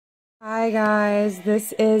Hi guys,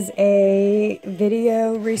 this is a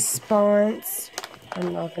video response.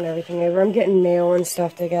 I'm knocking everything over. I'm getting mail and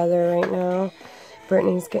stuff together right now.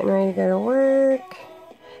 Brittany's getting ready to go to work.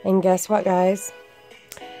 And guess what, guys?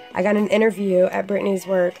 I got an interview at Brittany's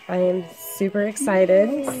work. I am super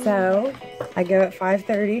excited. So, I go at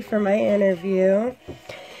 5:30 for my interview.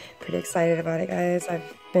 Pretty excited about it, guys.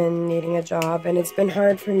 I've been needing a job and it's been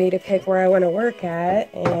hard for me to pick where I want to work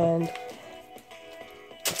at and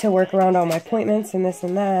to work around all my appointments and this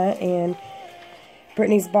and that, and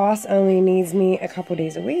Brittany's boss only needs me a couple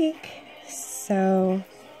days a week, so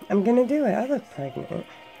I'm gonna do it. I look pregnant.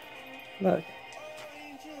 Look.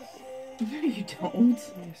 No, you don't.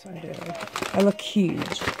 Yes, I do. I look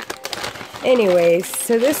huge. Anyways,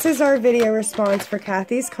 so this is our video response for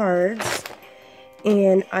Kathy's cards,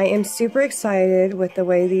 and I am super excited with the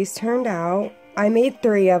way these turned out. I made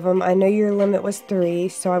 3 of them. I know your limit was 3,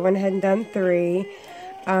 so I went ahead and done 3.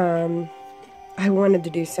 I wanted to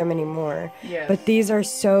do so many more, yes. But these are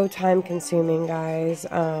so time consuming, guys.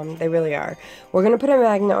 They really are. We're going to put a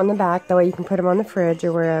magnet on the back, that way you can put them on the fridge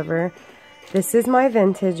or wherever. This is my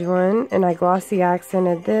vintage one, and I glossy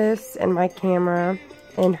accented this and my camera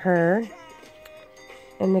and her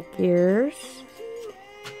and the gears.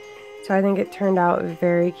 So I think it turned out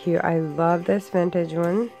very cute. I love this vintage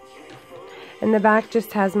one. And the back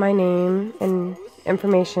just has my name and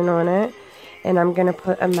information on it. And I'm going to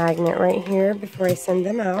put a magnet right here before I send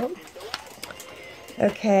them out.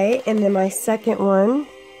 Okay, and then my second one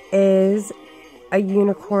is a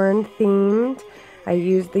unicorn themed. I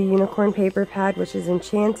used the unicorn paper pad, which is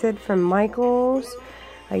enchanted from Michaels.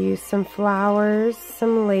 I used some flowers,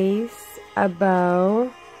 some lace, a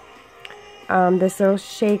bow, this little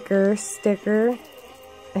shaker sticker.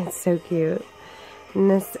 It's so cute. And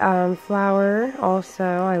this flower also,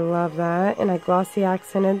 I love that. And I glossy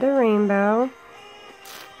accented the rainbow.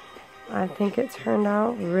 I think it turned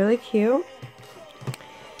out really cute.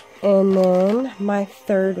 And then my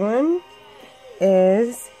third one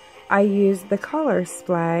is I used the Color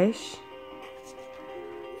Splash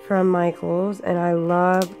from Michaels. And I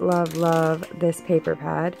love, love, love this paper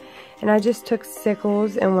pad. And I just took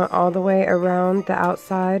stickles and went all the way around the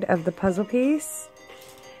outside of the puzzle piece.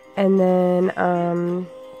 And then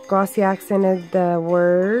glossy accented the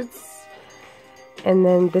words. And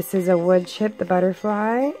then this is a wood chip, the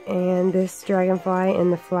butterfly. And this dragonfly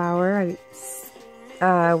and the flower.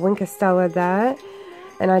 I Wink-a-Stella that.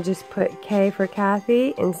 And I just put K for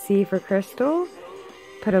Kathy and C for Crystal.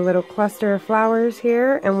 Put a little cluster of flowers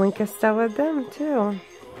here and Wink-a-Stella them too.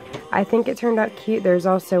 I think it turned out cute. There's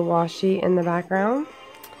also washi in the background.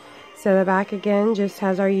 So the back again just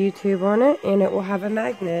has our YouTube on it, and it will have a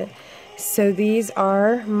magnet. So these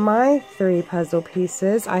are my 3 puzzle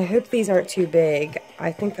pieces. I hope these aren't too big.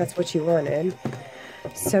 I think that's what you wanted.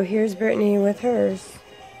 So here's Brittany with hers.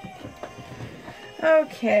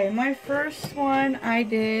 Okay, my first one, I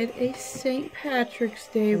did a St. Patrick's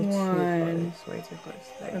Day one. Way too close.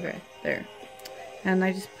 There. Okay, there. And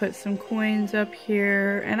I just put some coins up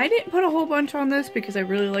here. And I didn't put a whole bunch on this because I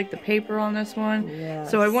really like the paper on this one.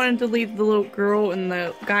 Yes. So I wanted to leave the little girl and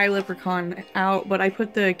the guy leprechaun out. But I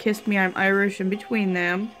put the Kiss Me I'm Irish in between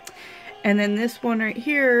them. And then this one right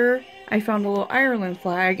here, I found a little Ireland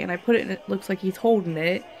flag. And I put it and it looks like he's holding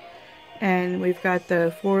it. And we've got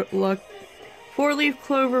the 4-leaf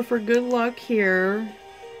clover for good luck here.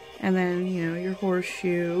 And then, you know, your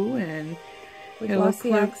horseshoe and... We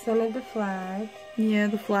glossy accented the flag. Yeah,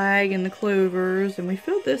 the flag and the clovers, and we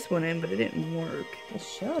filled this one in, but it didn't work. It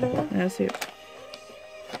should have. Let's see.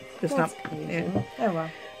 It's not. Yeah. Oh well.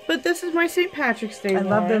 But this is my St. Patrick's Day one. I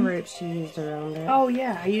love the rope she used around it. Oh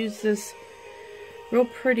yeah, I used this real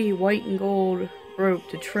pretty white and gold rope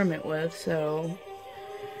to trim it with, so.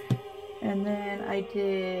 And then I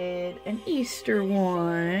did an Easter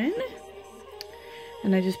one.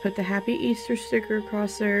 And I just put the Happy Easter sticker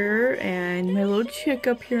across there. And my little chick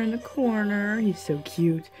up here in the corner. He's so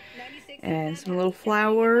cute. And some little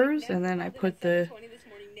flowers. And then I put the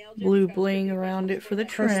blue bling around it for the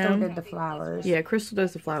trim. Crystal did the flowers. Yeah, Crystal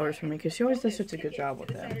does the flowers for me because she always does such a good job with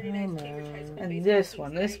them. I know. And this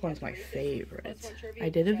one's my favorite. I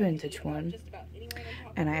did a vintage one.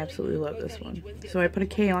 And I absolutely love this one. So I put a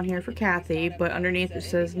K on here for Kathy. But underneath it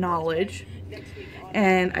says Knowledge.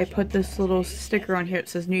 And I put this little sticker on here. It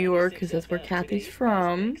says New York because that's where Kathy's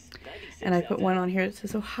from. And I put one on here that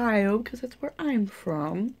says Ohio because that's where I'm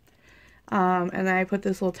from. And then I put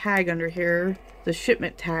this little tag under here, the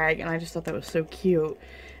shipment tag, and I just thought that was so cute.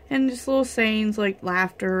 And just little sayings like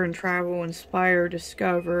laughter and travel, inspire,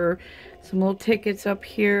 discover. Some little tickets up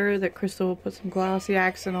here that Crystal will put some glossy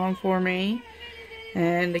accent on for me.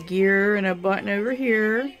 And a gear and a button over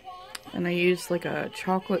here. And I used like a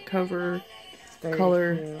chocolate cover Very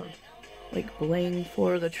color, cute. like bling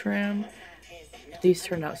for the trim. These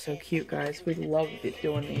turned out so cute, guys. We loved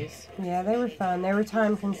doing these. Yeah, they were fun. They were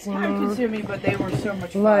time consuming. Time consuming, but they were so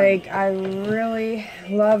much fun. Like, I really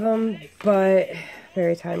love them, but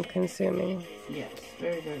very time consuming. Yes,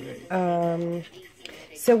 very, very, very.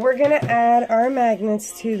 So we're going to add our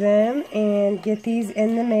magnets to them and get these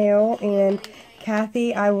in the mail. And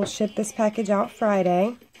Kathy, I will ship this package out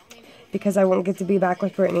Friday because I won't get to be back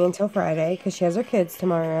with Brittany until Friday because she has her kids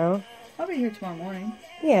tomorrow. I'll be here tomorrow morning.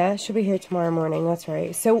 Yeah, she'll be here tomorrow morning. That's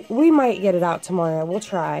right. So we might get it out tomorrow. We'll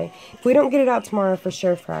try. If we don't get it out tomorrow, for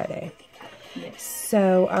sure Friday. Yes.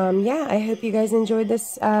 So, yeah, I hope you guys enjoyed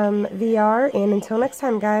this VR. And until next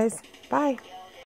time, guys. Bye.